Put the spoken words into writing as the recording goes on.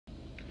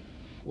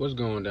What's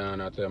going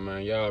down out there,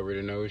 man? Y'all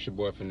already know it's your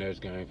boy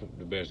FunNesse GAME,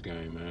 the best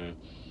game, man.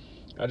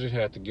 I just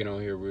had to get on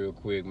here real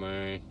quick,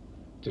 man,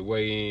 to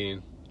weigh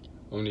in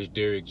on this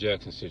Derrick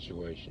Jackson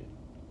situation.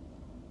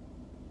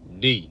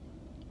 D,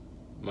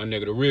 my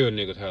nigga, the real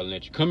niggas hollering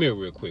at you. Come here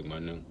real quick, my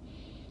nigga.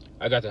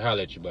 I got to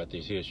holler at you about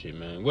this here shit,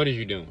 man. What is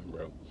you doing,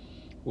 bro?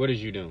 What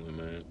is you doing,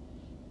 man?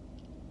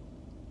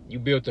 You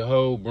built a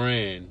whole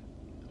brand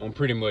on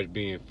pretty much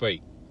being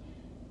fake.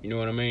 You know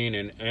what I mean?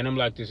 And I'm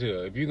like this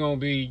here. If you're going to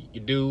be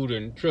your dude,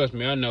 and trust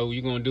me, I know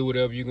you're going to do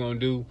whatever you're going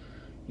to do.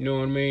 You know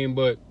what I mean?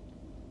 But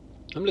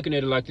I'm looking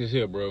at it like this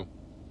here, bro.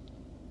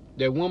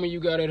 That woman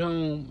you got at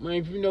home, man,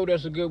 if you know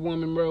that's a good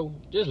woman, bro,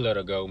 just let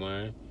her go,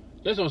 man.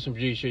 That's on some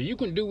G shit. You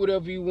can do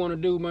whatever you want to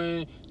do,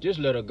 man. Just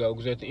let her go.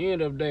 Because at the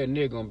end of the day, a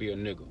nigga going to be a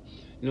nigga. You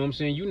know what I'm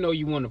saying? You know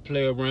you want to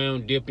play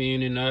around, dip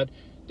in and out.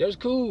 That's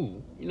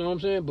cool. You know what I'm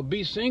saying? But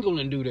be single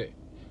and do that.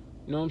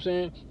 You know what I'm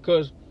saying?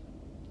 Because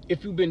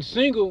if you've been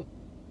single,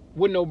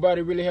 wouldn't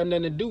nobody really have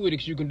nothing to do with it,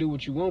 because you can do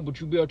what you want, but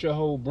you built your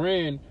whole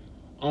brand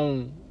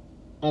on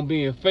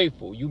being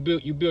faithful. You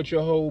built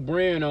your whole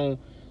brand on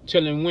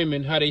telling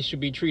women how they should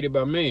be treated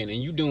by men,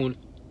 and you doing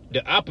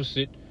the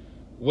opposite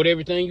with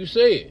everything you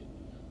said.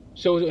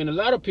 So, and a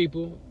lot of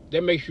people,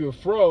 that makes you a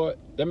fraud,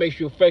 that makes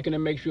you a fake, and that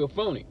makes you a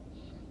phony.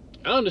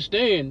 I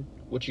understand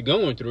what you're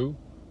going through.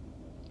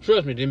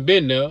 Trust me, done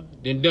been there,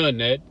 done done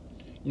that.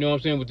 You know what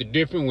I'm saying, with the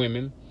different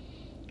women.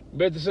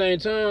 But at the same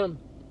time,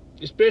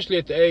 especially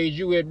at the age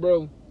you at,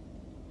 bro,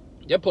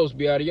 that's supposed to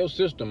be out of your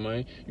system,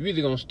 man. You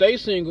either gonna stay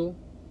single,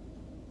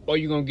 or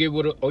you gonna get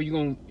with her, or you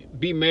gonna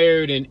be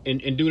married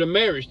and do the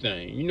marriage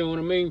thing. You know what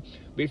I mean?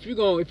 But if you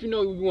know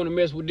you want to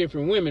mess with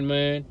different women,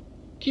 man,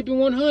 keep it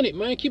 100,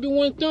 man. Keep it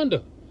one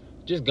thunder.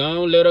 Just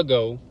go and let her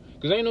go,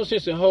 cause ain't no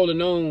sense in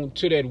holding on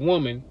to that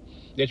woman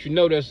that you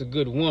know that's a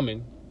good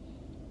woman,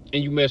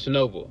 and you messing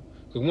over.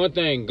 Cause one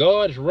thing,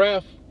 God's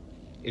wrath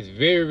is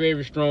very,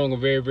 very strong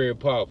and very, very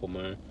powerful,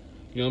 man.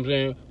 You know what I'm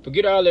saying?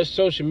 Forget all that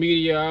social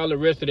media, all the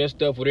rest of that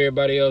stuff with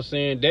everybody else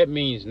saying. That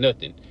means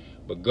nothing.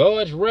 But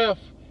God's wrath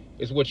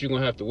is what you're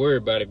going to have to worry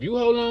about. If you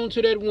hold on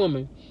to that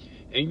woman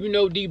and you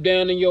know deep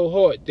down in your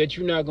heart that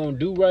you're not going to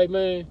do right,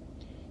 man,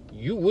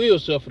 you will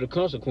suffer the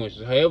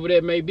consequences, however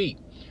that may be.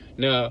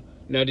 Now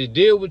this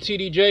deal with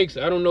TD Jakes,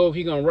 I don't know if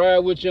he going to ride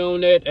with you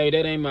on that. Hey,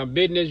 that ain't my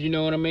business, you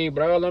know what I mean?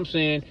 But all I'm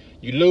saying,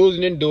 you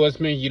losing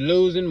endorsements, you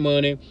losing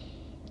money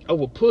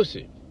over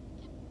pussy.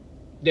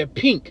 That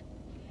pink.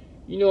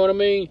 You know what I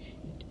mean?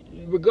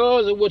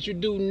 Regardless of what you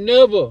do,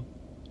 never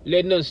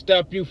let nothing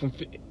stop you from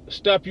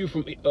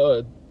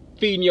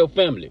feeding your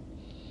family.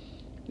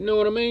 You know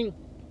what I mean?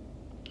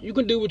 You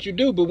can do what you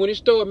do, but when it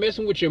start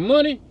messing with your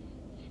money,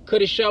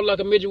 cut it short like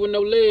a midget with no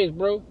legs,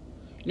 bro.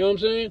 You know what I'm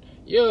saying?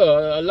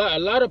 Yeah, a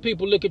lot of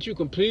people look at you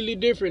completely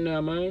different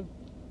now, man.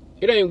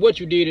 It ain't what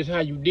you did, it's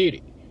how you did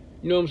it.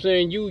 You know what I'm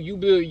saying?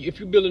 If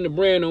you're building a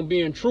brand on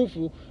being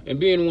truthful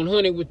and being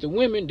 100 with the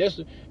women, that's,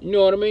 you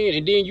know what I mean?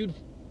 And then you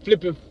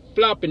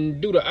flop and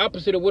do the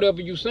opposite of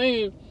whatever you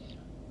saying,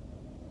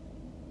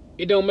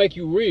 it don't make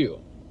you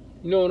real.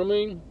 You know what I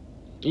mean?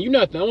 And you're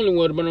not the only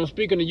one, but I'm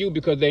speaking to you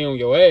because they on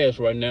your ass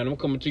right now, and I'm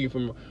coming to you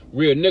from a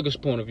real nigga's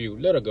point of view.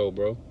 Let her go,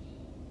 bro.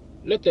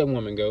 Let that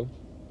woman go.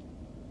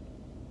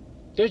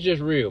 That's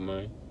just real,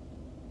 man.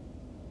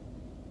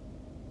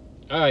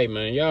 Alright,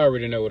 man, y'all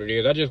already know what it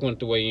is. I just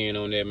wanted to weigh in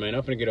on that, man.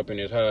 I'm finna get up in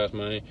this house,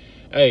 man.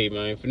 Hey,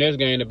 man, FunNesse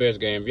GAME, the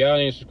best game. If y'all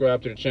ain't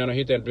subscribed to the channel,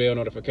 hit that bell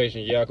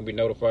notification. Y'all can be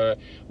notified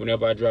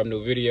whenever I drop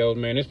new videos,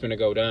 man. It's finna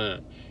go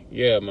down.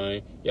 Yeah,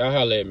 man. Y'all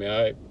holla at me,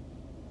 alright?